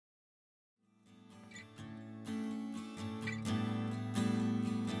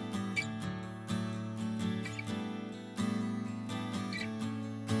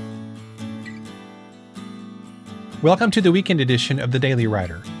Welcome to the weekend edition of the Daily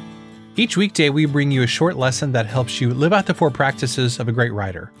Writer. Each weekday, we bring you a short lesson that helps you live out the 4 practices of a great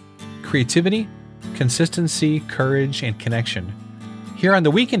writer: creativity, consistency, courage, and connection. Here on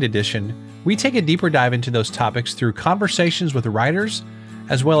the weekend edition, we take a deeper dive into those topics through conversations with writers,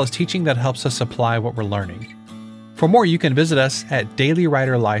 as well as teaching that helps us apply what we're learning. For more, you can visit us at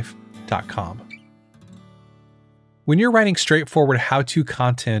dailywriterlife.com. When you're writing straightforward how-to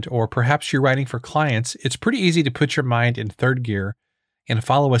content, or perhaps you're writing for clients, it's pretty easy to put your mind in third gear and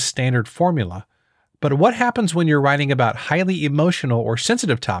follow a standard formula. But what happens when you're writing about highly emotional or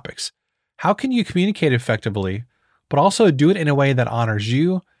sensitive topics? How can you communicate effectively, but also do it in a way that honors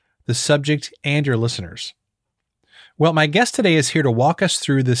you, the subject, and your listeners? Well, my guest today is here to walk us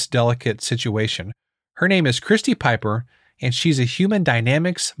through this delicate situation. Her name is Christy Piper, and she's a human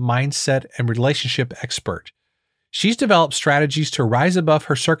dynamics, mindset, and relationship expert. She's developed strategies to rise above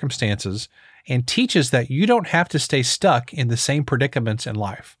her circumstances and teaches that you don't have to stay stuck in the same predicaments in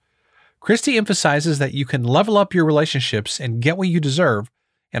life. Christy emphasizes that you can level up your relationships and get what you deserve,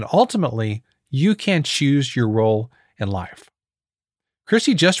 and ultimately, you can choose your role in life.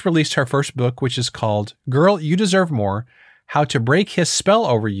 Christy just released her first book, which is called Girl, You Deserve More: How to Break His Spell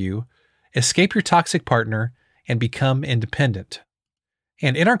Over You, Escape Your Toxic Partner, and Become Independent.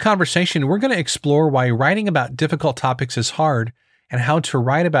 And in our conversation, we're going to explore why writing about difficult topics is hard and how to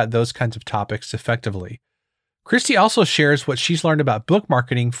write about those kinds of topics effectively. Christy also shares what she's learned about book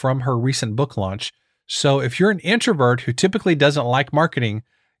marketing from her recent book launch. So if you're an introvert who typically doesn't like marketing,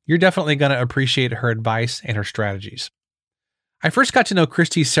 you're definitely going to appreciate her advice and her strategies. I first got to know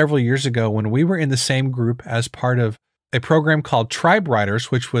Christy several years ago when we were in the same group as part of a program called Tribe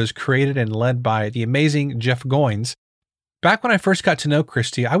Writers, which was created and led by the amazing Jeff Goins. Back when I first got to know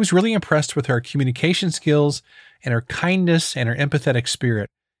Christy, I was really impressed with her communication skills and her kindness and her empathetic spirit.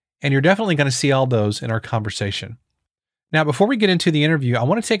 And you're definitely going to see all those in our conversation. Now, before we get into the interview, I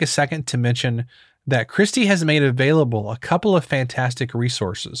want to take a second to mention that Christy has made available a couple of fantastic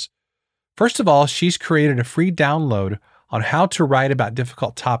resources. First of all, she's created a free download on how to write about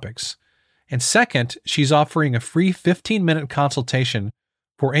difficult topics. And second, she's offering a free 15-minute consultation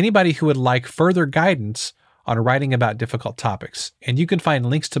for anybody who would like further guidance on writing about difficult topics. And you can find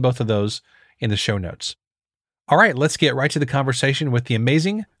links to both of those in the show notes. All right, let's get right to the conversation with the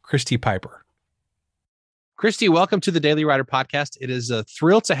amazing Christy Piper. Christy, welcome to the Daily Writer Podcast. It is a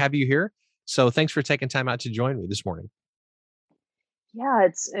thrill to have you here. So thanks for taking time out to join me this morning. Yeah,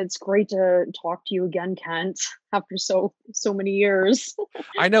 it's great to talk to you again, Kent, after so many years.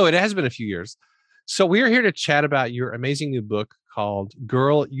 I know it has been a few years. So we are here to chat about your amazing new book called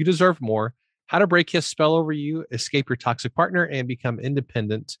Girl, You Deserve More: How to Break His Spell Over You, Escape Your Toxic Partner, and Become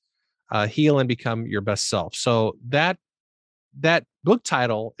Independent, Heal and Become Your Best Self. So that book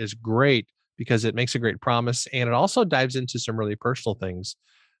title is great because it makes a great promise, and it also dives into some really personal things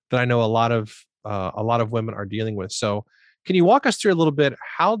that I know a lot of women are dealing with. So can you walk us through a little bit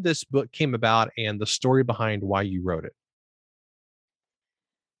how this book came about and the story behind why you wrote it?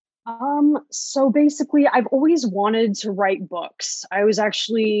 So basically, I've always wanted to write books. I was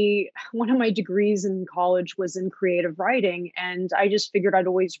actually, one of my degrees in college was in creative writing, and I just figured I'd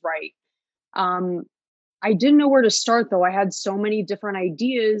always write. Um, I didn't know where to start, though. I had so many different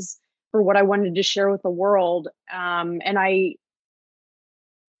ideas for what I wanted to share with the world. And I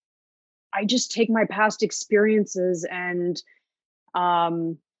just take my past experiences and,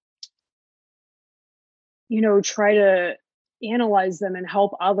 um, try to analyze them and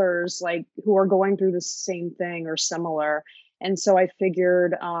help others like who are going through the same thing or similar. And so I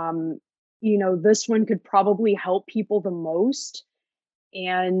figured, this one could probably help people the most.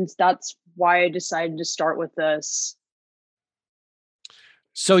 And that's why I decided to start with this.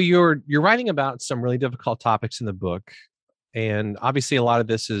 So you're writing about some really difficult topics in the book, and obviously a lot of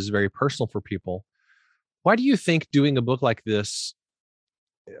this is very personal for people. Why do you think doing a book like this,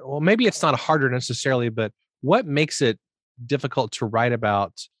 well, maybe it's not harder necessarily, but what makes it difficult to write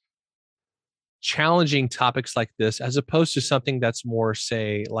about challenging topics like this as opposed to something that's more,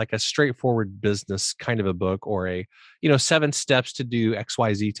 say, like a straightforward business kind of a book, or a 7 steps to do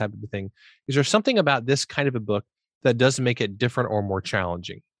XYZ type of a thing? Is there something about this kind of a book that does make it different or more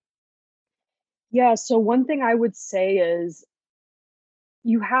challenging? Yeah. So one thing I would say is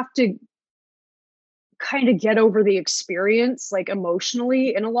you have to kind of get over the experience, like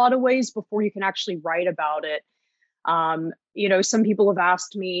emotionally in a lot of ways, before you can actually write about it. Some people have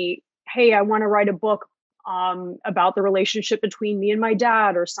asked me, hey, I want to write a book about the relationship between me and my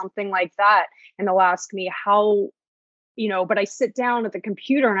dad or something like that. And they'll ask me how, but I sit down at the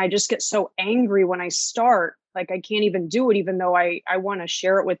computer and I just get so angry when I start, like I can't even do it, even though I want to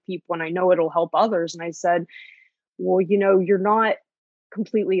share it with people and I know it'll help others. And I said, well, you're not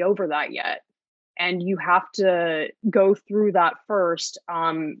completely over that yet. And you have to go through that first,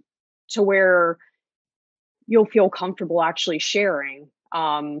 to where you'll feel comfortable actually sharing,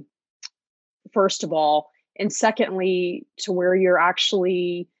 first of all. And secondly, to where you're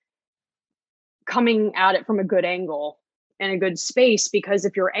actually coming at it from a good angle and a good space. Because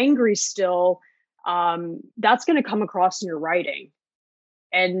if you're angry still, that's going to come across in your writing.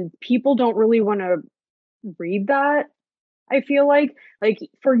 And people don't really want to read that. I feel like,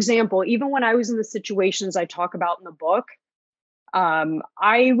 for example, even when I was in the situations I talk about in the book,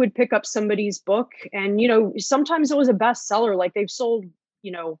 I would pick up somebody's book, and sometimes it was a bestseller. Like, they've sold,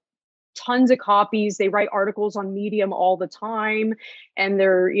 you know, tons of copies. They write articles on Medium all the time, and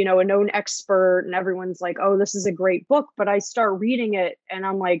they're, a known expert, and everyone's like, "Oh, this is a great book." But I start reading it and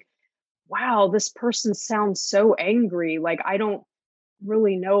I'm like, "Wow, this person sounds so angry. Like, I don't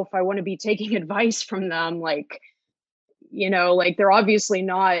really know if I want to be taking advice from them." Like, they're obviously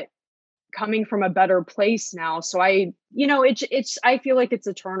not coming from a better place now. So it's I feel like it's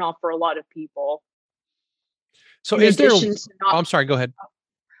a turnoff for a lot of people. So In is there addition to not I'm sorry, go ahead.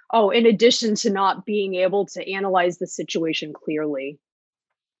 in addition to not being able to analyze the situation clearly.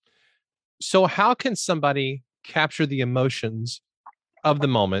 So how can somebody capture the emotions of the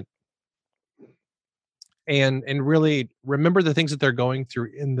moment and really remember the things that they're going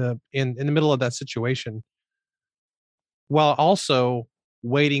through in the middle of that situation while also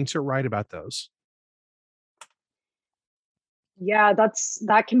waiting to write about those? Yeah,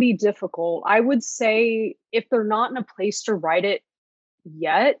 that can be difficult. I would say if they're not in a place to write it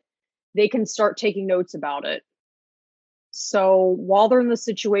yet, they can start taking notes about it. So while they're in the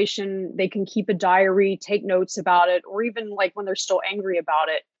situation, they can keep a diary, take notes about it, or even like when they're still angry about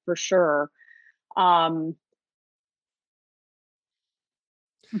it, for sure. Um,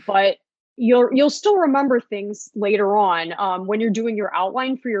 but you'll still remember things later on, when you're doing your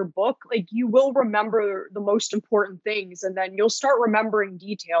outline for your book. Like, you will remember the most important things, and then you'll start remembering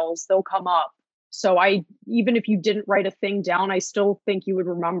details. They'll come up. So I even if you didn't write a thing down, I still think you would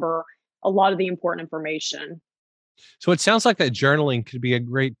remember a lot of the important information. So it sounds like that journaling could be a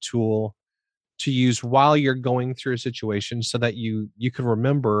great tool to use while you're going through a situation so that you can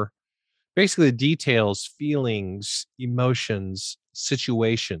remember basically the details, feelings, emotions,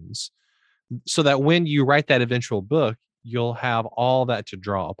 situations, so that when you write that eventual book, you'll have all that to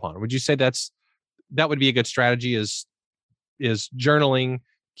draw upon. Would you say that would be a good strategy, is journaling,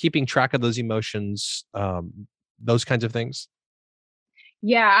 keeping track of those emotions, those kinds of things?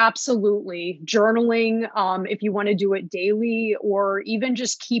 Yeah, absolutely. Journaling, if you want to do it daily, or even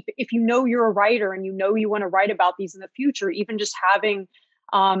just keep, if you're a writer and you want to write about these in the future, even just having,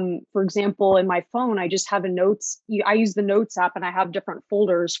 for example, in my phone, I just have I use the notes app, and I have different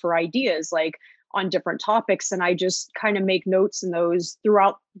folders for ideas, like on different topics. And I just kind of make notes in those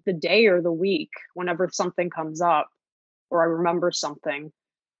throughout the day or the week whenever something comes up or I remember something,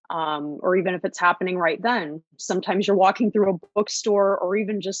 or even if it's happening right then. Sometimes you're walking through a bookstore or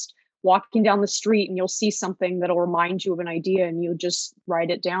even just walking down the street, and you'll see something that'll remind you of an idea, and you'll just write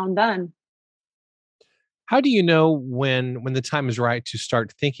it down then. How do you know when the time is right to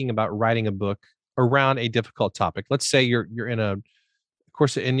start thinking about writing a book around a difficult topic? Let's say you're in a, of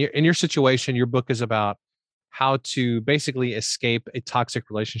course, in your situation, your book is about how to basically escape a toxic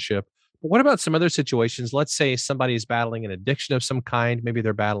relationship. But what about some other situations? Let's say somebody is battling an addiction of some kind. Maybe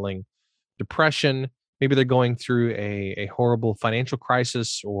they're battling depression. Maybe they're going through a horrible financial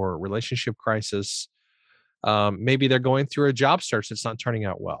crisis or relationship crisis. Maybe they're going through a job search that's not turning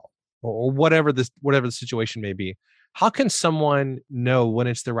out well, or whatever the situation may be. How can someone know when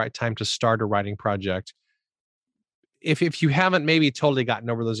it's the right time to start a writing project if you haven't maybe totally gotten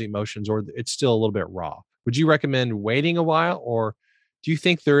over those emotions, or it's still a little bit raw? Would you recommend waiting a while, or do you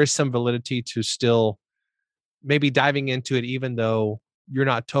think there is some validity to still maybe diving into it even though you're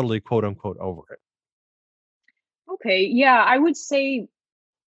not totally quote unquote over it? Okay, yeah, I would say,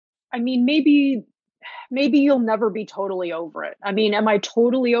 I mean, maybe you'll never be totally over it. I mean, am I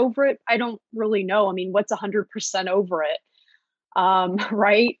totally over it? I don't really know. I mean, what's 100% over it?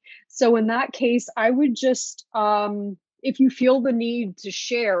 Right? So in that case, I would just, if you feel the need to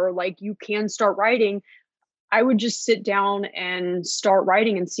share, like, you can start writing, I would just sit down and start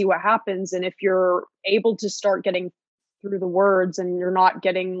writing and see what happens. And if you're able to start getting through the words and you're not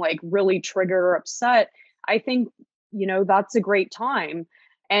getting like really triggered or upset, I think, that's a great time.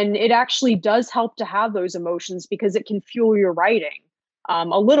 And it actually does help to have those emotions because it can fuel your writing.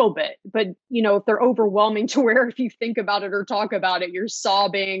 a little bit. But, if they're overwhelming to where if you think about it or talk about it, you're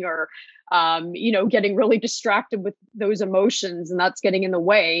sobbing or, getting really distracted with those emotions and that's getting in the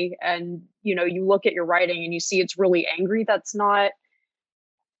way. And, you look at your writing and you see it's really angry.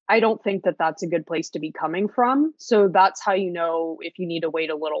 I don't think that that's a good place to be coming from. So that's how you know if you need to wait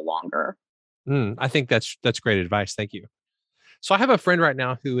a little longer. I think that's great advice. Thank you. So I have a friend right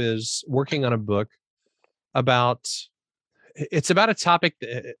now who is working on a book about it's about a topic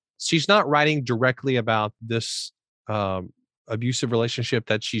that she's not writing directly about this abusive relationship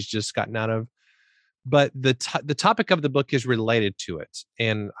that she's just gotten out of, but the topic of the book is related to it.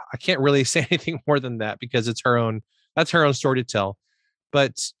 And I can't really say anything more than that because it's her own that's her own story to tell.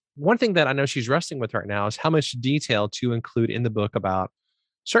 But one thing that I know she's wrestling with right now is how much detail to include in the book about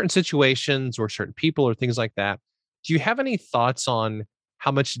certain situations or certain people or things like that. Do you have any thoughts on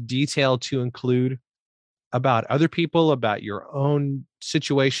how much detail to include about other people, about your own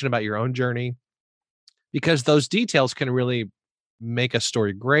situation, about your own journey? Because those details can really make a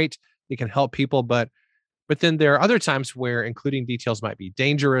story great. It can help people, but then there are other times where including details might be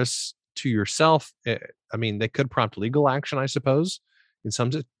dangerous to yourself. I mean, they could prompt legal action, I suppose, in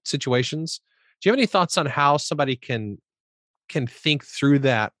some situations. Do you have any thoughts on how somebody can think through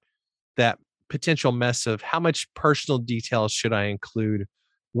that potential mess of how much personal details should I include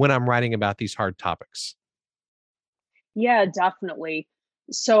when I'm writing about these hard topics? Yeah, definitely.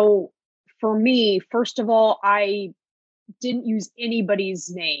 So for me, first of all, I didn't use anybody's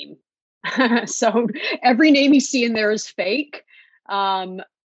name. So every name you see in there is fake. Um,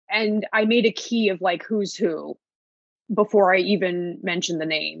 and I made a key of like who's who before I even mentioned the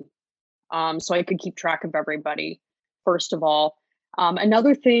name. So I could keep track of everybody, first of all.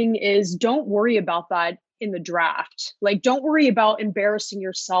 Another thing is don't worry about that in the draft. Like, don't worry about embarrassing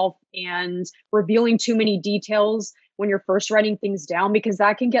yourself and revealing too many details when you're first writing things down, because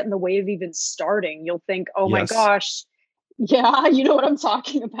that can get in the way of even starting. You'll think, oh my Yes, gosh, yeah, you know what I'm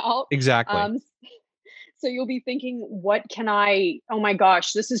talking about. exactly. Um, so you'll be thinking, what can oh my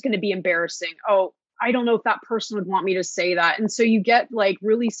gosh, this is going to be embarrassing. Oh, I don't know if that person would want me to say that. And so you get like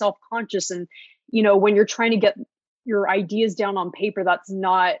really self conscious. And, when you're trying to get your ideas down on paper, that's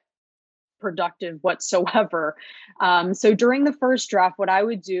not productive whatsoever. So during the first draft, what I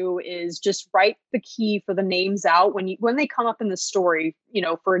would do is just write the key for the names out when they come up in the story.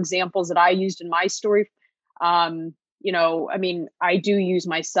 For examples that I used in my story, I mean, I do use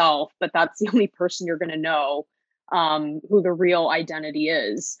myself, but that's the only person you're going to know who the real identity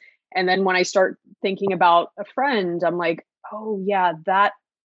is. And then when I start thinking about a friend, I'm like, oh yeah,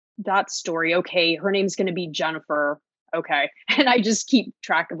 that story. Okay, her name's going to be Jennifer. Okay. And I just keep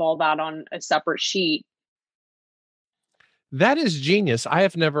track of all that on a separate sheet. That is genius. I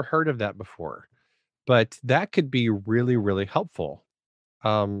have never heard of that before, but that could be really, really helpful.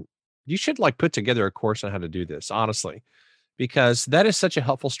 Um, you should like put together a course on how to do this, honestly, because that is such a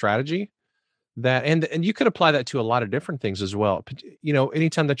helpful strategy that, and you could apply that to a lot of different things as well.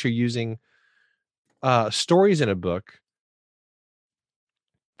 Anytime that you're using stories in a book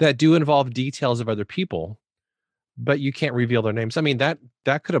that do involve details of other people, but you can't reveal their names. I mean, that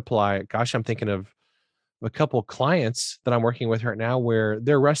could apply. Gosh, I'm thinking of a couple clients that I'm working with right now where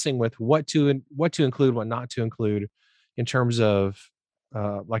they're wrestling with what to include, what not to include in terms of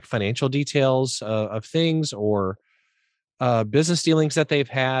like financial details of things or business dealings that they've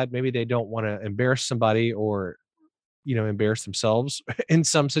had. Maybe they don't want to embarrass somebody or embarrass themselves in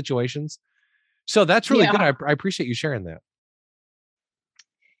some situations. So that's really good. Yeah. I appreciate you sharing that.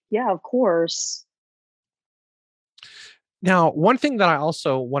 Yeah, of course. Now, one thing that I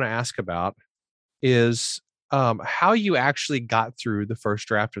also want to ask about is how you actually got through the first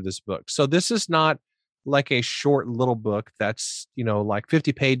draft of this book. So this is not like a short little book that's like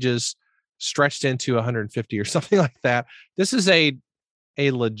 50 pages stretched into 150 or something like that. This is a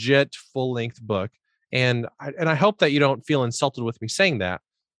legit full length book, and I hope that you don't feel insulted with me saying that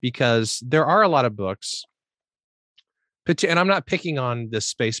because there are a lot of books. And I'm not picking on this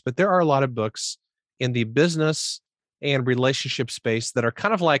space, but there are a lot of books in the business and relationship space that are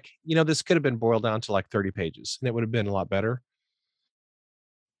kind of like, this could have been boiled down to like 30 pages and it would have been a lot better.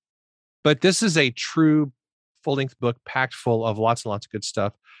 But this is a true full length book packed full of lots and lots of good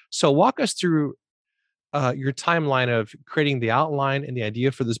stuff. So walk us through your timeline of creating the outline and the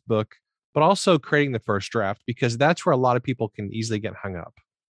idea for this book, but also creating the first draft, because that's where a lot of people can easily get hung up.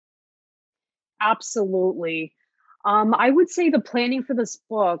 Absolutely. I would say the planning for this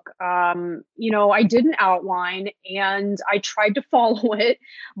book, I did an outline and I tried to follow it,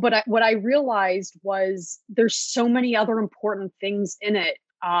 but what I realized was there's so many other important things in it.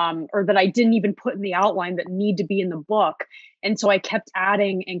 or that I didn't even put in the outline that need to be in the book. And so I kept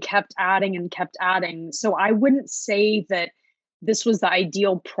adding and kept adding and kept adding. So I wouldn't say that this was the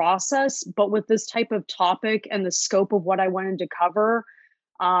ideal process, but with this type of topic and the scope of what I wanted to cover,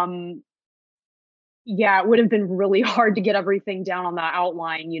 um, yeah, it would have been really hard to get everything down on that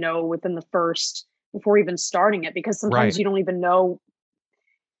outline, within the first, before even starting it, because sometimes Right. you don't even know.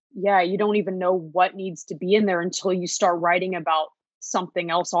 Yeah, you don't even know what needs to be in there until you start writing about something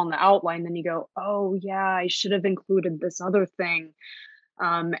else on the outline. Then you go, oh, yeah, I should have included this other thing.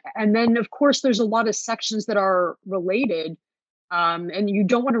 And then, of course, there's a lot of sections that are related, and you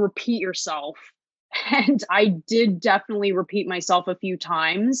don't want to repeat yourself. And I did definitely repeat myself a few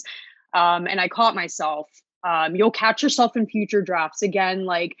times, and I caught myself. You'll catch yourself in future drafts. Again,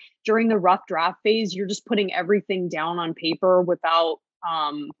 like during the rough draft phase, you're just putting everything down on paper without,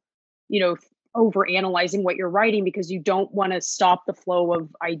 you know, over analyzing what you're writing because you don't want to stop the flow of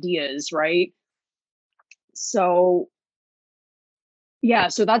ideas, right? So, yeah,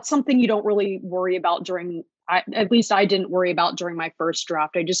 so that's something you don't really worry about at least I didn't worry about during my first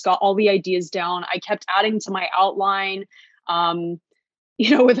draft. I just got all the ideas down. I kept adding to my outline, um,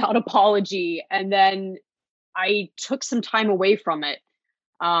 without apology. And then I took some time away from it,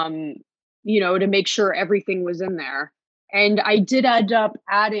 um, to make sure everything was in there. And I did end up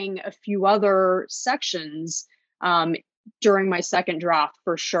adding a few other sections, during my second draft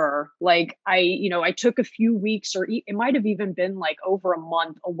for sure. Like I took a few weeks, or it might have even been like over a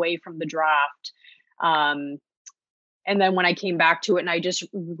month away from the draft. Um, and then when I came back to it and I just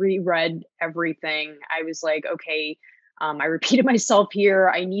reread everything, I was like, okay, I repeated myself here.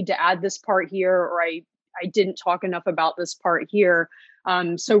 I need to add this part here, or I didn't talk enough about this part here.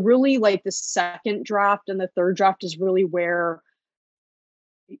 So really, like the second draft and the third draft is really where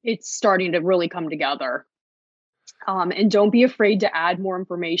it's starting to really come together. And don't be afraid to add more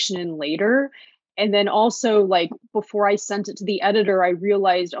information in later. And then also, like before I sent it to the editor, I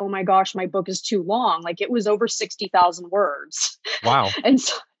realized, oh my gosh, my book is too long. Like it was over 60,000 words. Wow. And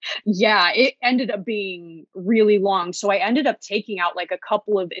so, yeah, it ended up being really long. So I ended up taking out like a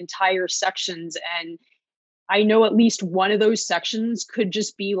couple of entire sections. And I know at least one of those sections could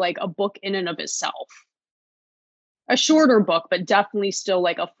just be like a book in and of itself. A shorter book, but definitely still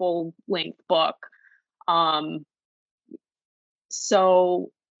like a full length book. Um,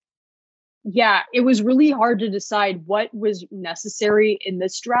 so yeah, it was really hard to decide what was necessary in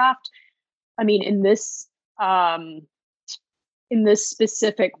this draft. I mean, um in this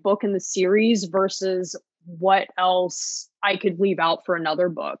specific book in the series versus what else I could leave out for another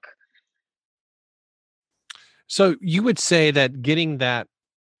book. So you would say that getting that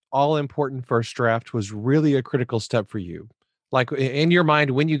all important first draft was really a critical step for you. Like in your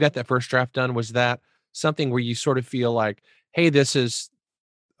mind, when you got that first draft done, was that something where you sort of feel like, hey,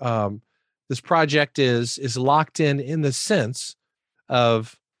 um, this project is locked in the sense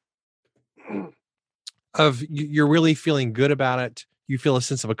of you're really feeling good about it. You feel a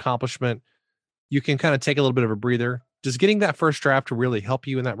sense of accomplishment. You can kind of take a little bit of a breather. Does getting that first draft really help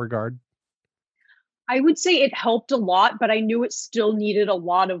you in that regard? I would say it helped a lot, but I knew it still needed a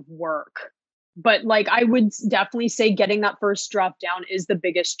lot of work. But like I would definitely say getting that first draft down is the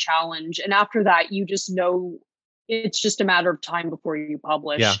biggest challenge. And after that, you just know it's just a matter of time before you Yeah.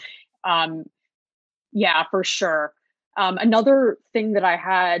 publish. Um, yeah, for sure. Another thing that I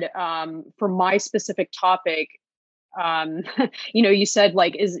had, for my specific topic, um, you said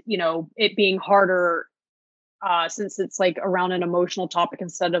like, it being harder, since it's like around an emotional topic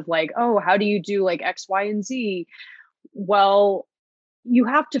instead of like, oh, how do you do like X, Y, and Z? Well, you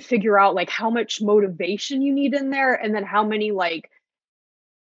have to figure out like how much motivation you need in there, and then how many like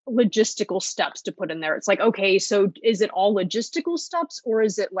logistical steps to put in there. It's like, okay, so is it all logistical steps, or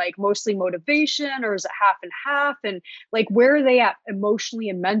is it like mostly motivation, or is it half and half? And like where are they at emotionally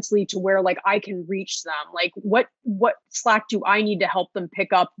and mentally to where like I can reach them? Like what slack do I need to help them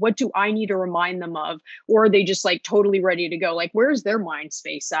pick up? What do I need to remind them of? Or are they just like totally ready to go? Like where's their mind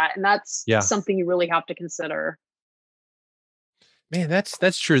space at? And that's Yeah. something you really have to consider. Man,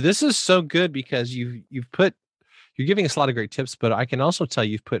 that's true. This is so good because you're giving us a lot of great tips, but I can also tell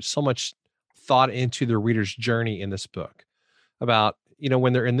you've put so much thought into the reader's journey in this book about,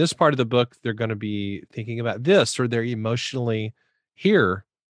 when they're in this part of the book, they're going to be thinking about this, or they're emotionally here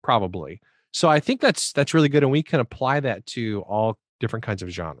probably. So I think that's really good. And we can apply that to all different kinds of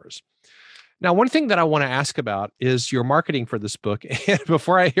genres. Now, one thing that I want to ask about is your marketing for this book. And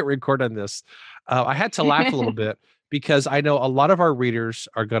before I hit record on this, I had to laugh a little bit because I know a lot of our readers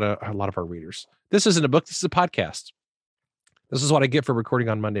a lot of our readers. This isn't a book. This is a podcast. This is what I get for recording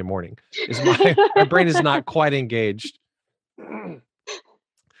on Monday morning. Is my brain is not quite engaged.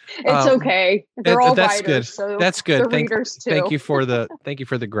 It's okay. They're all That's good. writers, so That's good. the readers Thank too. you for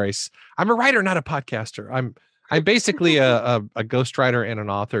the grace. I'm a writer, not a podcaster. I'm basically a ghostwriter and an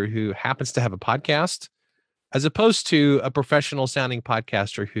author who happens to have a podcast, as opposed to a professional sounding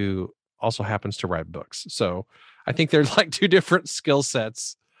podcaster who also happens to write books. So I think there's like two different skill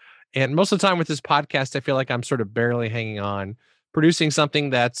sets. And most of the time with this podcast, I feel like I'm sort of barely hanging on, producing something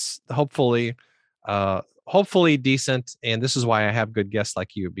that's hopefully decent. And this is why I have good guests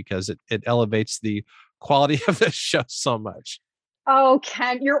like you, because it elevates the quality of the show so much. Oh,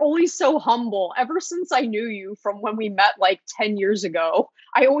 Ken, you're always so humble. Ever since I knew you from when we met like 10 years ago,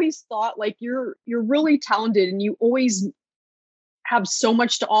 I always thought like you're really talented and you always have so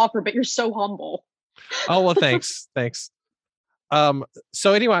much to offer, but you're so humble. Oh, well, thanks. Thanks.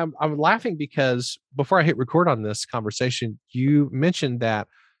 So anyway, I'm laughing because before I hit record on this conversation, you mentioned that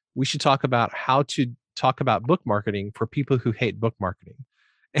we should talk about how to talk about book marketing for people who hate book marketing.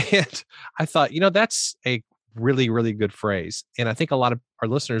 And I thought, that's a really, really good phrase. And I think a lot of our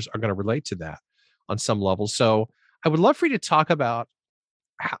listeners are going to relate to that on some level. So I would love for you to talk about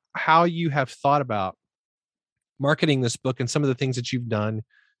how you have thought about marketing this book and some of the things that you've done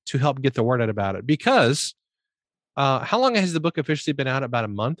to help get the word out about it. Because how long has the book officially been out? About a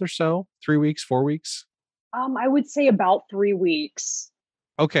month or so? 3 weeks, 4 weeks? I would say about 3 weeks.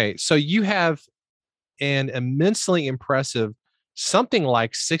 Okay, so you have an immensely impressive something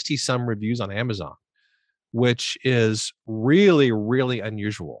like 60 some reviews on Amazon, which is really, really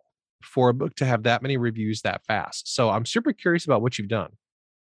unusual for a book to have that many reviews that fast. So I'm super curious about what you've done.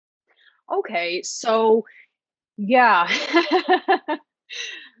 Okay, so yeah.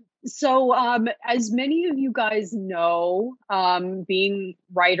 So, as many of you guys know, being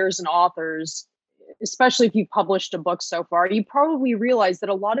writers and authors, especially if you've published a book so far, you probably realize that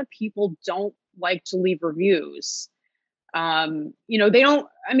a lot of people don't like to leave reviews. They don't,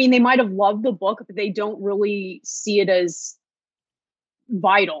 I mean, they might have loved the book, but they don't really see it as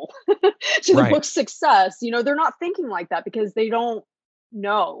vital to the Right. book's success. They're not thinking like that because they don't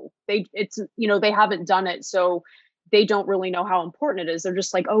know. They haven't done it. So they don't really know how important it is. They're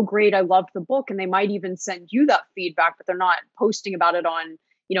just like, oh, great, I loved the book. And they might even send you that feedback, but they're not posting about it on,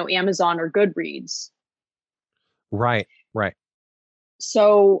 Amazon or Goodreads. Right. Right.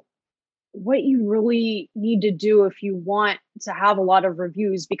 So what you really need to do if you want to have a lot of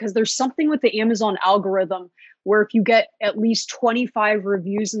reviews, because there's something with the Amazon algorithm where if you get at least 25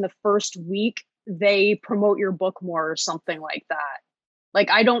 reviews in the first week, they promote your book more or something like that. Like,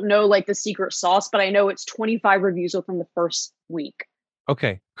 I don't know like the secret sauce, but I know it's 25 reviews within the first week.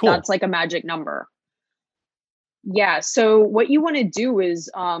 Okay, cool. That's like a magic number. Yeah. So what you want to do is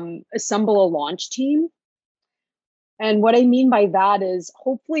assemble a launch team. And what I mean by that is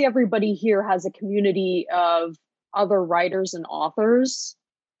hopefully everybody here has a community of other writers and authors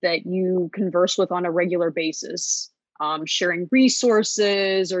that you converse with on a regular basis, sharing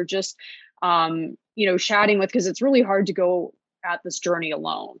resources or just, chatting with, because it's really hard to go at this journey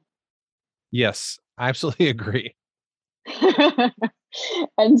alone. Yes, I absolutely agree.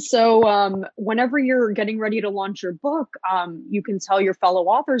 And so whenever you're getting ready to launch your book, you can tell your fellow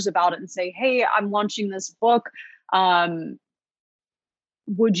authors about it and say, hey, I'm launching this book. Um,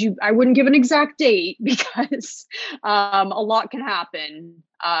 I wouldn't give an exact date because a lot can happen.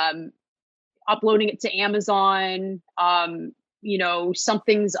 Uploading it to Amazon,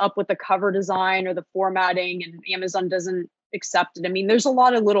 something's up with the cover design or the formatting and Amazon doesn't accept it. I mean, there's a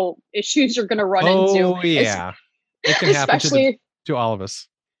lot of little issues you're going to run into. Oh yeah. It can happen Especially, to all of us.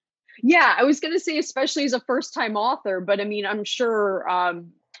 yeah, I was going to say, especially as a first time author, but I mean, I'm sure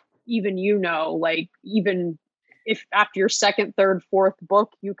even, like even if after your second, third, fourth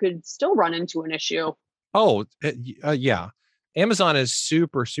book, you could still run into an issue. Oh, yeah. Amazon is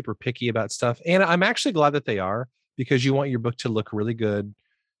super, super picky about stuff. And I'm actually glad that they are, because you want your book to look really good.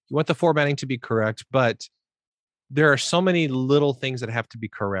 You want the formatting to be correct, but there are so many little things that have to be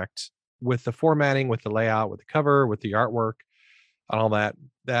correct with the formatting, with the layout, with the cover, with the artwork, and all that.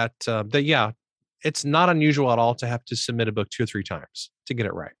 Yeah, it's not unusual at all to have to submit a book 2 or 3 times to get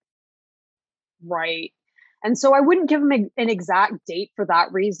it right. Right. And so I wouldn't give them an exact date for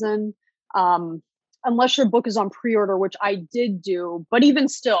that reason. Unless your book is on pre-order, which I did do, but even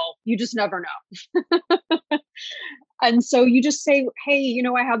still, you just never know. And so you just say, hey,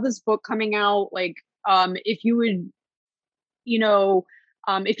 I have this book coming out. Like, if you would,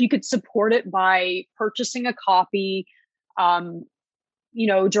 if you could support it by purchasing a copy, um,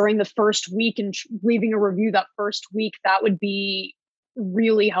 during the first week and leaving a review that first week, that would be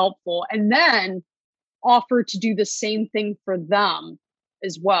really helpful. And then offer to do the same thing for them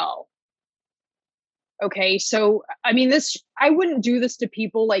as well. Okay. So, I mean, I wouldn't do this to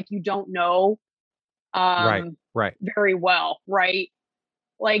people like you don't know Right. um, Right. very well, right?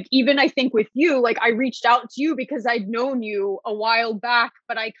 Like, even I think with you, like, I reached out to you because I'd known you a while back,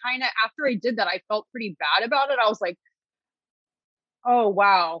 but I kind of, after I did that, I felt pretty bad about it. I was like, oh,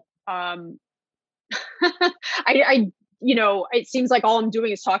 wow. I, it seems like all I'm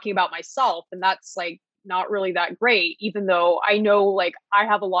doing is talking about myself, and that's like not really that great, even though I know like I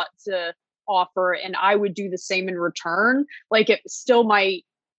have a lot to offer and I would do the same in return. Like, it still might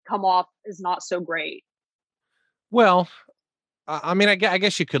come off as not so great. Well, I mean, I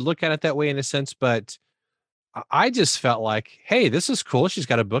guess you could look at it that way in a sense, but I just felt like, hey, this is cool. She's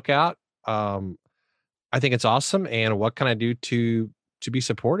got a book out. Um, I think it's awesome. And what can I do to be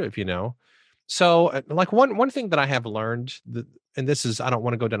supportive? So, like one thing that I have learned, and this is I don't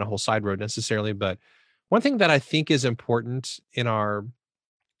want to go down a whole side road necessarily, but one thing that I think is important in our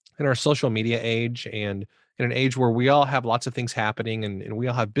social media age and in an age where we all have lots of things happening and we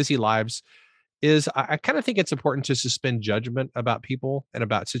all have busy lives is I kind of think it's important to suspend judgment about people and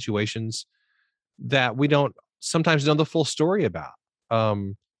about situations that we don't sometimes know the full story about.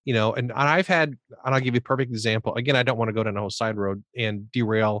 And and I'll give you a perfect example. Again, I don't want to go down a whole side road and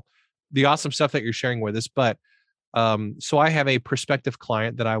derail the awesome stuff that you're sharing with us, but so I have a prospective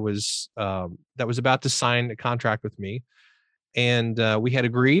client that was about to sign a contract with me, and we had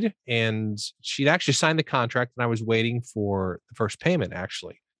agreed, and she'd actually signed the contract, and I was waiting for the first payment.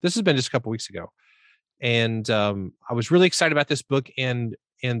 Actually, this has been just a couple weeks ago, and I was really excited about this book, and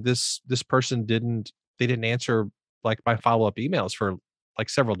this person didn't answer like my follow up emails for like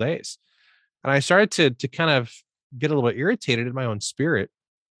several days, and I started to kind of get a little bit irritated in my own spirit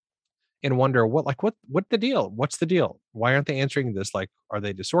and wonder what the deal? What's the deal? Why aren't they answering this? Like, are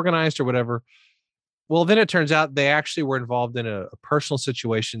they disorganized or whatever? Well, then it turns out they actually were involved in a personal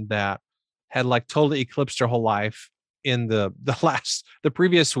situation that had like totally eclipsed their whole life in the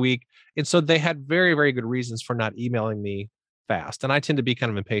previous week. And so they had very, very good reasons for not emailing me fast. And I tend to be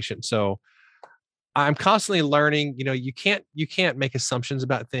kind of impatient. So I'm constantly learning, you can't make assumptions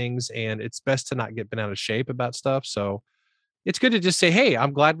about things, and it's best to not get bent out of shape about stuff. So it's good to just say, "Hey,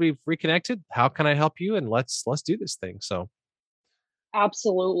 I'm glad we've reconnected. How can I help you? And let's do this thing." So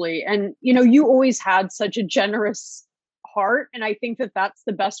Absolutely. And, you always had such a generous heart. And I think that that's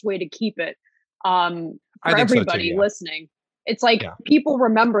the best way to keep it I for think so too. everybody Yeah. listening. It's like Yeah. people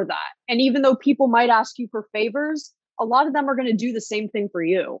remember that. And even though people might ask you for favors, a lot of them are going to do the same thing for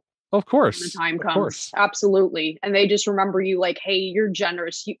you Of when the course. time Of comes. course. Absolutely. And they just remember you like, hey, you're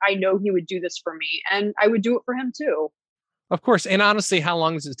generous. I know he would do this for me. And I would do it for him too. Of course. And honestly, how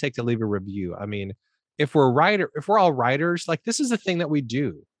long does it take to leave a review? I mean, if we're all writers, like this is the thing that we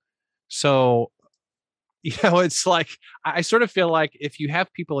do. So, it's like I sort of feel like if you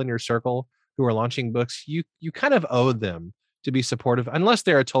have people in your circle who are launching books, you kind of owe them to be supportive, unless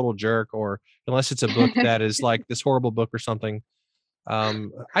they're a total jerk or unless it's a book that is like this horrible book or something.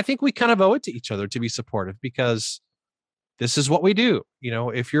 I think we kind of owe it to each other to be supportive because this is what we do.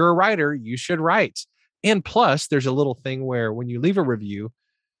 If you're a writer, you should write. And plus, there's a little thing where when you leave a review,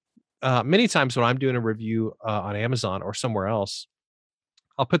 many times when I'm doing a review on Amazon or somewhere else,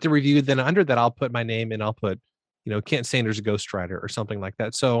 I'll put the review. Then under that, I'll put my name and I'll put, Kent Sanders ghostwriter or something like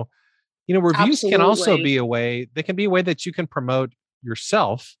that. So, reviews can also Absolutely. be a way, they can be a way that you can promote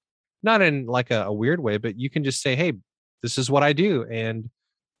yourself, not in like a weird way, but you can just say, hey, this is what I do. And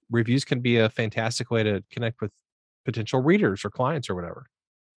reviews can be a fantastic way to connect with potential readers or clients or whatever.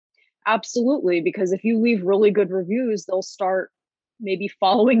 Absolutely, because if you leave really good reviews, they'll start maybe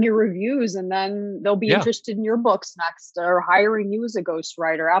following your reviews and then they'll be Yeah. interested in your books next or hiring you as a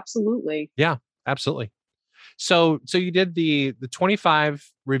ghostwriter. Absolutely. Yeah, absolutely. So you did the 25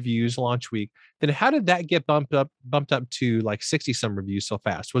 reviews launch week. Then how did that get bumped up to like 60 some reviews so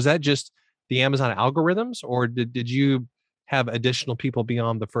fast? Was that just the Amazon algorithms, or did you have additional people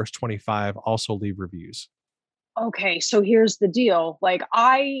beyond the first 25 also leave reviews? Okay, so here's the deal. Like,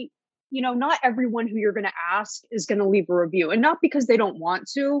 not everyone who you're going to ask is going to leave a review, and not because they don't want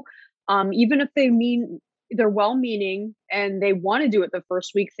to. Even if they're well meaning and they want to do it the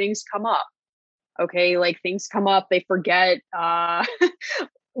first week, things come up. Okay, like things come up, they forget.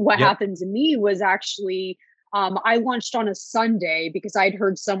 What Yep. happened to me was actually I launched on a Sunday because I'd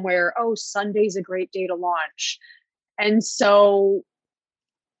heard somewhere, oh, Sunday's a great day to launch. And so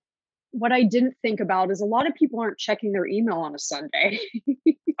what I didn't think about is a lot of people aren't checking their email on a Sunday.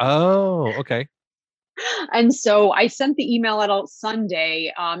 Oh, okay. And so I sent the email out on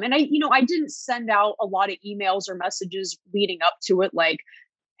Sunday. And I didn't send out a lot of emails or messages leading up to it, like,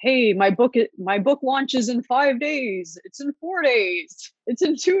 hey, my book launches in 5 days, it's in 4 days, it's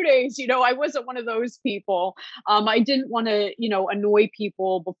in 2 days. I wasn't one of those people. I didn't want to annoy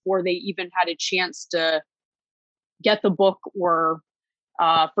people before they even had a chance to get the book or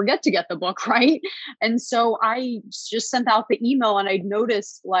forget to get the book, right? And so I just sent out the email, and I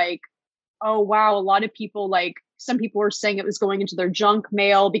noticed like, oh wow, a lot of people, like some people were saying it was going into their junk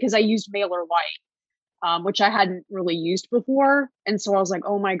mail because I used MailerLite, which I hadn't really used before. And so I was like,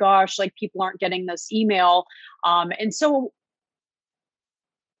 oh my gosh, like people aren't getting this email. And so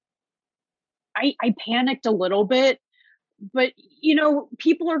I panicked a little bit, but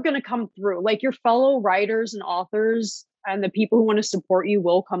people are going to come through. Like your fellow writers and authors and the people who want to support you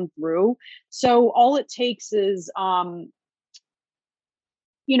will come through. So all it takes is,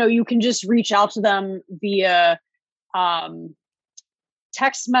 you can just reach out to them via um,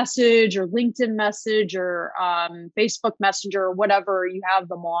 text message or LinkedIn message or Facebook Messenger or whatever you have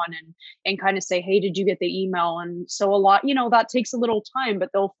them on, and kind of say, hey, did you get the email? And so a lot, that takes a little time, but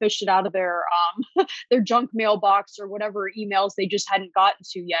they'll fish it out of their their junk mailbox or whatever emails they just hadn't gotten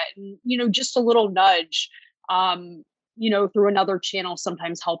to yet. And just a little nudge, through another channel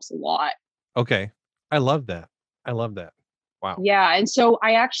sometimes helps a lot. Okay. I love that. I love that. Wow. Yeah. And so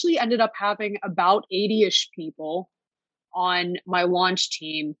I actually ended up having about 80-ish people on my launch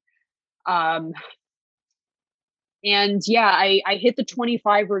team. Um, and yeah, I hit the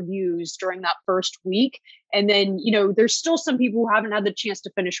 25 reviews during that first week. And then, there's still some people who haven't had the chance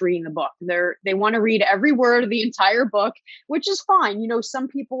to finish reading the book. They want to read every word of the entire book, which is fine. Some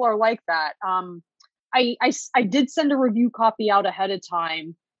people are like that. I did send a review copy out ahead of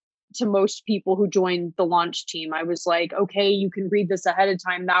time to most people who joined the launch team. I was like, okay, you can read this ahead of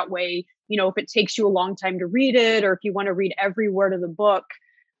time. That way, if it takes you a long time to read it, or if you want to read every word of the book,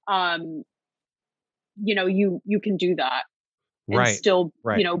 you can do that and Right. still,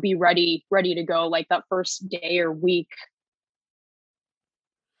 Right. be ready to go like that first day or week.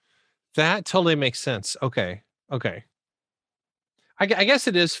 That totally makes sense. Okay. Okay. I guess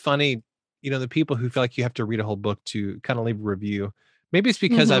it is funny, the people who feel like you have to read a whole book to kind of leave a review. Maybe it's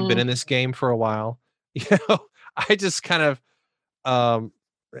because I've been Hmm. in this game for a while. You know, I just kind of um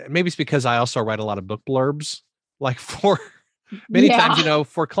maybe it's because I also write a lot of book blurbs. Like for many times, Yeah.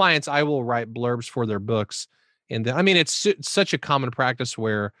 for clients, I will write blurbs for their books. And I mean, it's such a common practice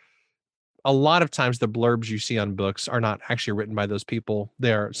where a lot of times the blurbs you see on books are not actually written by those people.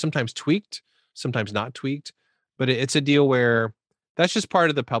 They're sometimes tweaked, sometimes not tweaked, but it's a deal where that's just part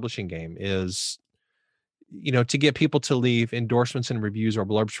of the publishing game is, to get people to leave endorsements and reviews or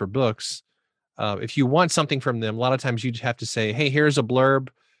blurbs for books. If you want something from them, a lot of times you have to say, hey, here's a blurb.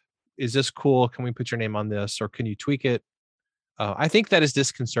 Is this cool? Can we put your name on this? Or can you tweak it? I think that is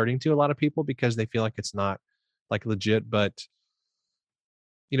disconcerting to a lot of people because they feel like it's not like legit, but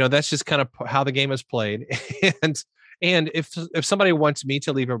that's just kind of how the game is played. and and if somebody wants me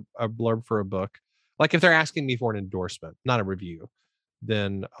to leave a blurb for a book, like if they're asking me for an endorsement, not a review,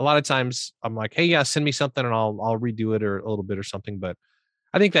 then a lot of times I'm like, hey, yeah, send me something and I'll redo it or a little bit or something. But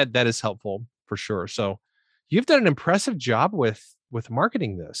I think that is helpful for sure. So you've done an impressive job with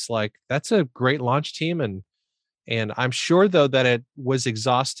marketing this. Like that's a great launch team, and I'm sure though that it was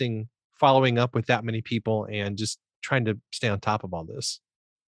exhausting following up with that many people and just trying to stay on top of all this.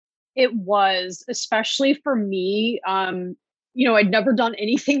 It was, especially for me. I'd never done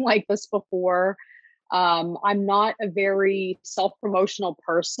anything like this before. I'm not a very self-promotional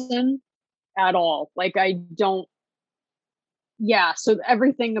person at all. Like I don't, yeah. So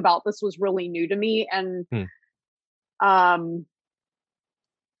everything about this was really new to me. And Hmm. um,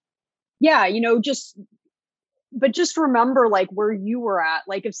 yeah, but just remember like where you were at.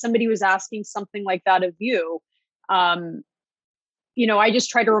 Like if somebody was asking something like that of you, um, I just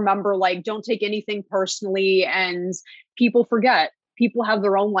try to remember, like, don't take anything personally. And people forget, people have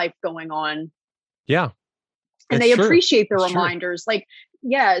their own life going on, Yeah, and it's they true. appreciate the It's true. reminders. Like,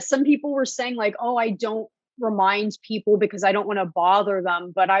 yeah, some people were saying, like, oh, I don't remind people because I don't want to bother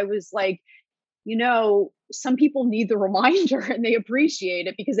them. But I was like, some people need the reminder and they appreciate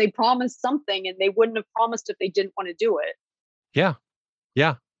it because they promised something and they wouldn't have promised if they didn't want to do it. Yeah.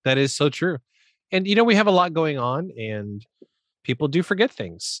 Yeah. That is so true. And we have a lot going on and people do forget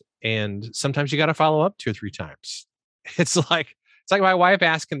things. And sometimes you got to follow up 2 or 3 times. It's like my wife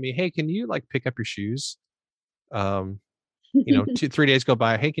asking me, "Hey, can you like pick up your shoes?" Um, 2, 3 days go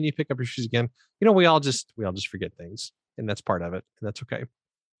by. "Hey, can you pick up your shoes again?" We all just forget things, and that's part of it, and that's okay.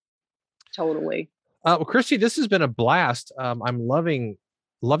 Totally. Well, Christy, this has been a blast. I'm loving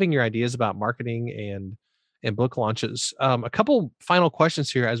your ideas about marketing and book launches. A couple final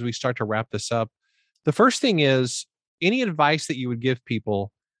questions here as we start to wrap this up. The first thing is any advice that you would give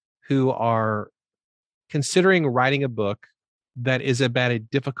people who are considering writing a book that is about a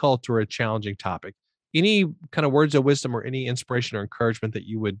difficult or a challenging topic? Any kind of words of wisdom or any inspiration or encouragement that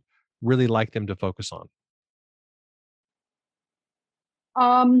you would really like them to focus on?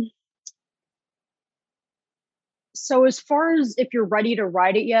 Um, so as far as if you're ready to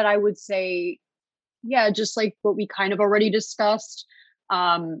write it yet, I would say, yeah, just like what we kind of already discussed.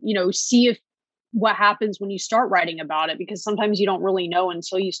 See if what happens when you start writing about it, because sometimes you don't really know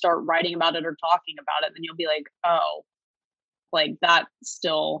until you start writing about it or talking about it. Then you'll be like, oh, like that's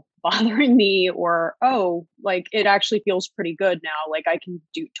still bothering me, or oh, like it actually feels pretty good now. Like I can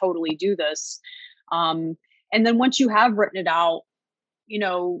totally do this. Um, and then once you have written it out, you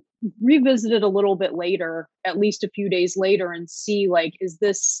know, revisit it a little bit later, at least a few days later, and see like,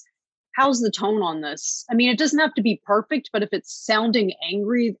 how's the tone on this? I mean, it doesn't have to be perfect, but if it's sounding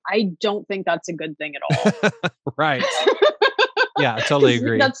angry, I don't think that's a good thing at all. Right. Yeah, I totally Because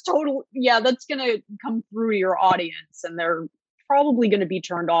agree. that's going to come through your audience and they're probably going to be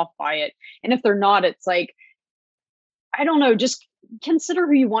turned off by it. And if they're not, it's like, I don't know, just consider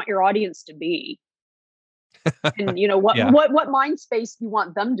who you want your audience to be. And Yeah, what mind space you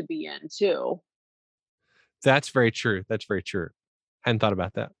want them to be in too. that's very true. That's very true. Hadn't thought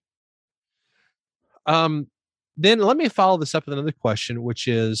about that. Um, then let me follow this up with another question, which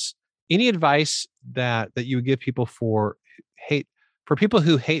is any advice that you would give people hate for people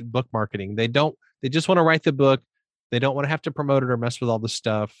who hate book marketing? They just want to write the book. They don't want to have to promote it or mess with all the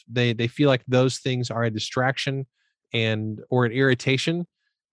stuff. They feel like those things are a distraction and or an irritation.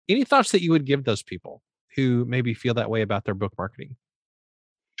 Any thoughts that you would give those people who maybe feel that way about their book marketing?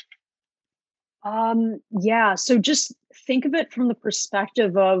 Yeah, so just think of it from the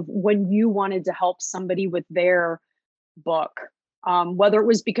perspective of when you wanted to help somebody with their book. Whether it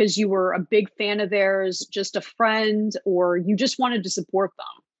was because you were a big fan of theirs, just a friend, or you just wanted to support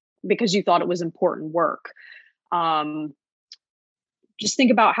them because you thought it was important work. Um, just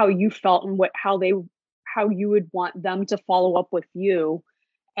think about how you felt and how you would want them to follow up with you,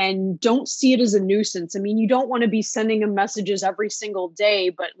 and don't see it as a nuisance. I mean, you don't want to be sending them messages every single day,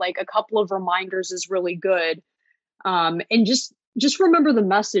 but like a couple of reminders is really good. And just remember the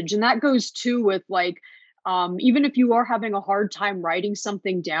message, and that goes too with like, even if you are having a hard time writing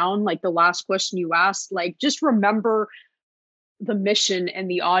something down, like the last question you asked, like just remember the mission and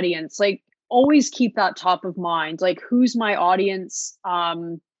the audience. Like always keep that top of mind. Like who's my audience?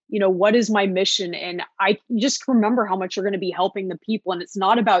 What is my mission? And I just remember how much you're going to be helping the people, and it's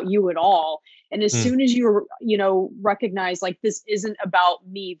not about you at all. And as Mm, soon as recognize like this isn't about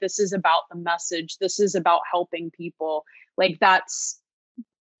me, this is about the message, this is about helping people, like that's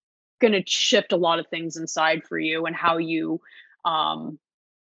going to shift a lot of things inside for you and how you um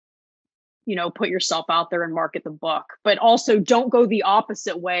put yourself out there and market the book. But also don't go the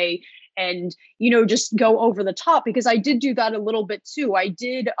opposite way and just go over the top, because I did do that a little bit too. I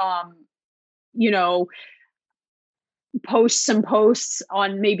did you know post some posts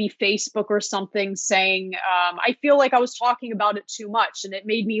on maybe Facebook or something saying, I feel like I was talking about it too much and it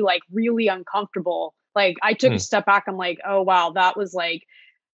made me like really uncomfortable. Like I took a mm. step back. I'm like, oh wow, that was like,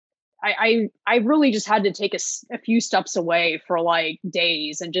 I really just had to take a few steps away for like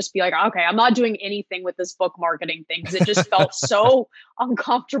days and just be like, okay, I'm not doing anything with this book marketing thing, because it just felt so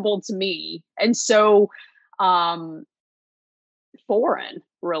uncomfortable to me and so um foreign,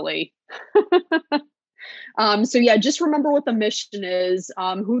 really. So yeah, just remember what the mission is,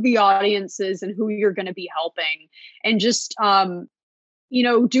 who the audience is, and who you're going to be helping, and just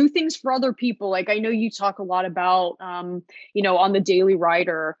do things for other people. Like I know you talk a lot about on the Daily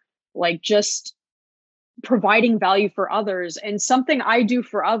Writer, like just providing value for others. And something I do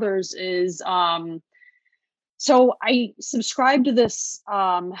for others is so I subscribe to this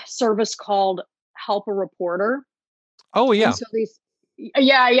service called Help a Reporter. Oh And yeah, so these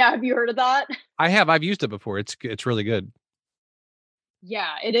yeah, have you heard of that? I have. I've used it before. It's really good.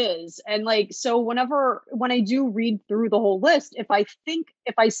 Yeah, it is. And like, so when I do read through the whole list, if I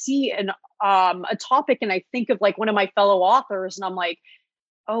see a topic and I think of like one of my fellow authors and I'm like,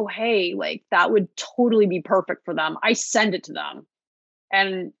 oh hey, like that would totally be perfect for them, I send it to them.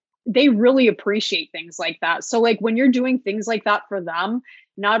 And they really appreciate things like that. So like when you're doing things like that for them,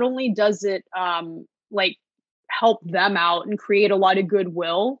 not only does it like help them out and create a lot of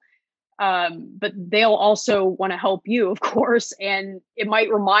goodwill, but they'll also want to help you, of course. And it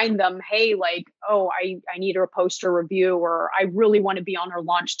might remind them, hey, like, oh, I need her post a review, or I really want to be on her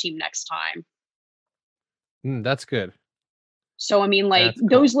launch team next time. That's good. So I mean, like That's cool.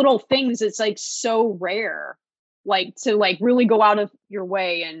 those little things, it's like so rare, like to like really go out of your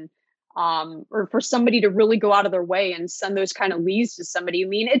way and or for somebody to really go out of their way and send those kind of leads to somebody. I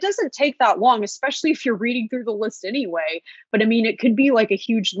mean, it doesn't take that long, especially if you're reading through the list anyway. But I mean, it could be like a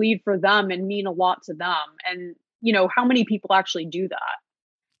huge lead for them and mean a lot to them. And, how many people actually do that?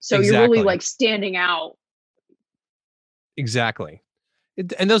 So you're really like standing out. Exactly.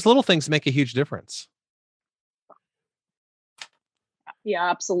 And those little things make a huge difference. Yeah,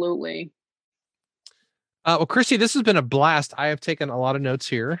 absolutely. Well, Christy, this has been a blast. I have taken a lot of notes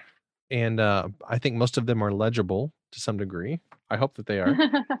here, and I think most of them are legible to some degree. I hope that they are.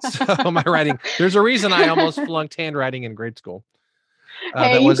 So my writing, there's a reason I almost flunked handwriting in grade school.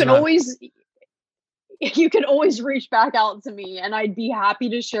 Hey, you can always reach back out to me, and I'd be happy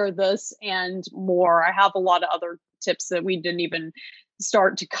to share this and more. I have a lot of other tips that we didn't even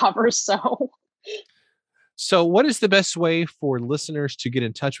start to cover. So what is the best way for listeners to get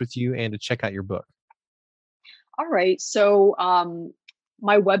in touch with you and to check out your book? All right. So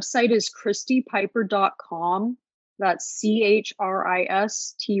my website is christypiper.com. That's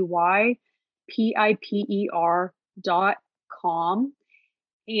ChristyPiper.com.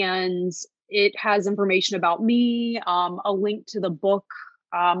 And it has information about me, a link to the book.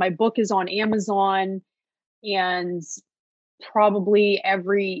 My book is on Amazon and probably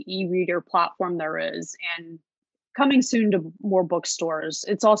every e-reader platform there is, and coming soon to more bookstores.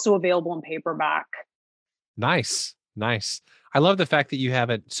 It's also available in paperback. Nice. I love the fact that you have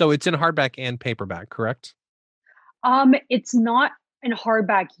it. So it's in hardback and paperback, correct? It's not in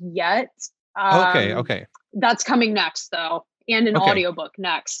hardback yet. Okay. That's coming next though, and an audiobook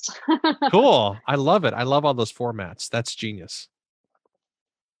next. Cool. I love it. I love all those formats. That's genius.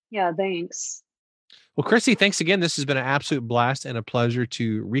 Yeah, thanks. Well, Christy, thanks again. This has been an absolute blast and a pleasure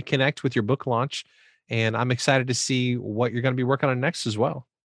to reconnect with your book launch. And I'm excited to see what you're going to be working on next as well.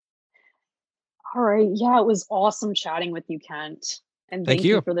 All right. Yeah, it was awesome chatting with you, Kent. And thank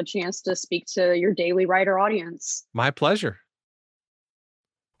you for the chance to speak to your Daily Writer audience. My pleasure.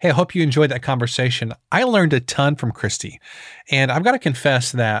 Hey, I hope you enjoyed that conversation. I learned a ton from Christy. And I've got to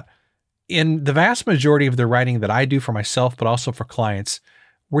confess that in the vast majority of the writing that I do for myself, but also for clients,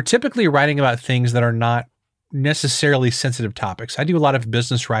 we're typically writing about things that are not necessarily sensitive topics. I do a lot of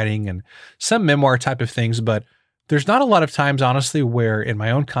business writing and some memoir type of things, but there's not a lot of times, honestly, where in my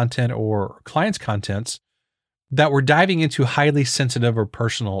own content or clients' contents that we're diving into highly sensitive or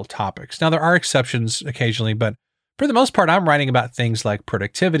personal topics. Now, there are exceptions occasionally, but for the most part, I'm writing about things like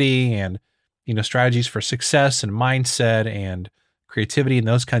productivity and, strategies for success and mindset and creativity and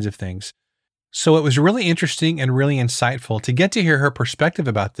those kinds of things. So it was really interesting and really insightful to get to hear her perspective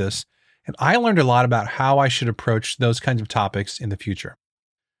about this. And I learned a lot about how I should approach those kinds of topics in the future.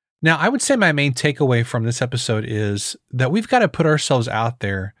 Now, I would say my main takeaway from this episode is that we've got to put ourselves out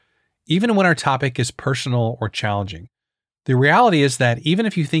there, even when our topic is personal or challenging. The reality is that even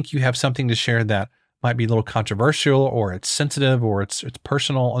if you think you have something to share that might be a little controversial or it's sensitive or it's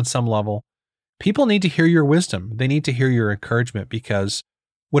personal on some level, people need to hear your wisdom. They need to hear your encouragement because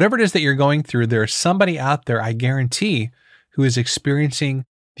whatever it is that you're going through, there is somebody out there, I guarantee, who is experiencing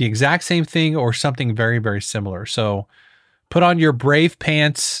the exact same thing or something very, very similar. So put on your brave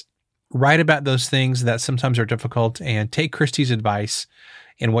pants, write about those things that sometimes are difficult, and take Christy's advice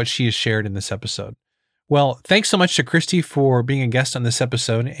in what she has shared in this episode. Well, thanks so much to Christy for being a guest on this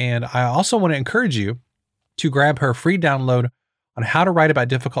episode. And I also want to encourage you to grab her free download on how to write about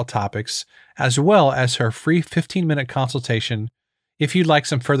difficult topics, as well as her free 15-minute consultation if you'd like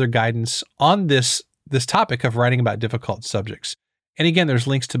some further guidance on this topic of writing about difficult subjects. And again, there's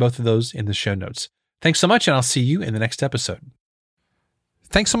links to both of those in the show notes. Thanks so much, and I'll see you in the next episode.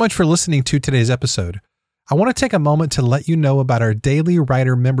 Thanks so much for listening to today's episode. I want to take a moment to let you know about our Daily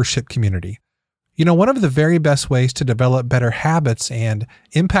Writer membership community. One of the very best ways to develop better habits and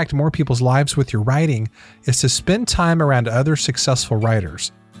impact more people's lives with your writing is to spend time around other successful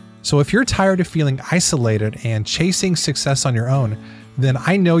writers. So if you're tired of feeling isolated and chasing success on your own, then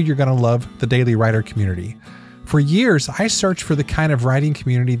I know you're going to love the Daily Writer community. For years, I searched for the kind of writing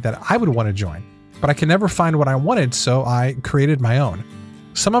community that I would want to join, but I could never find what I wanted, so I created my own.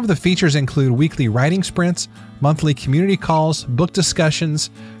 Some of the features include weekly writing sprints, monthly community calls, book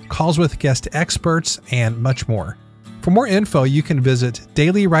discussions, calls with guest experts, and much more. For more info, you can visit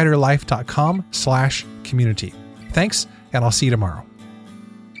dailywriterlife.com/community. Thanks, and I'll see you tomorrow.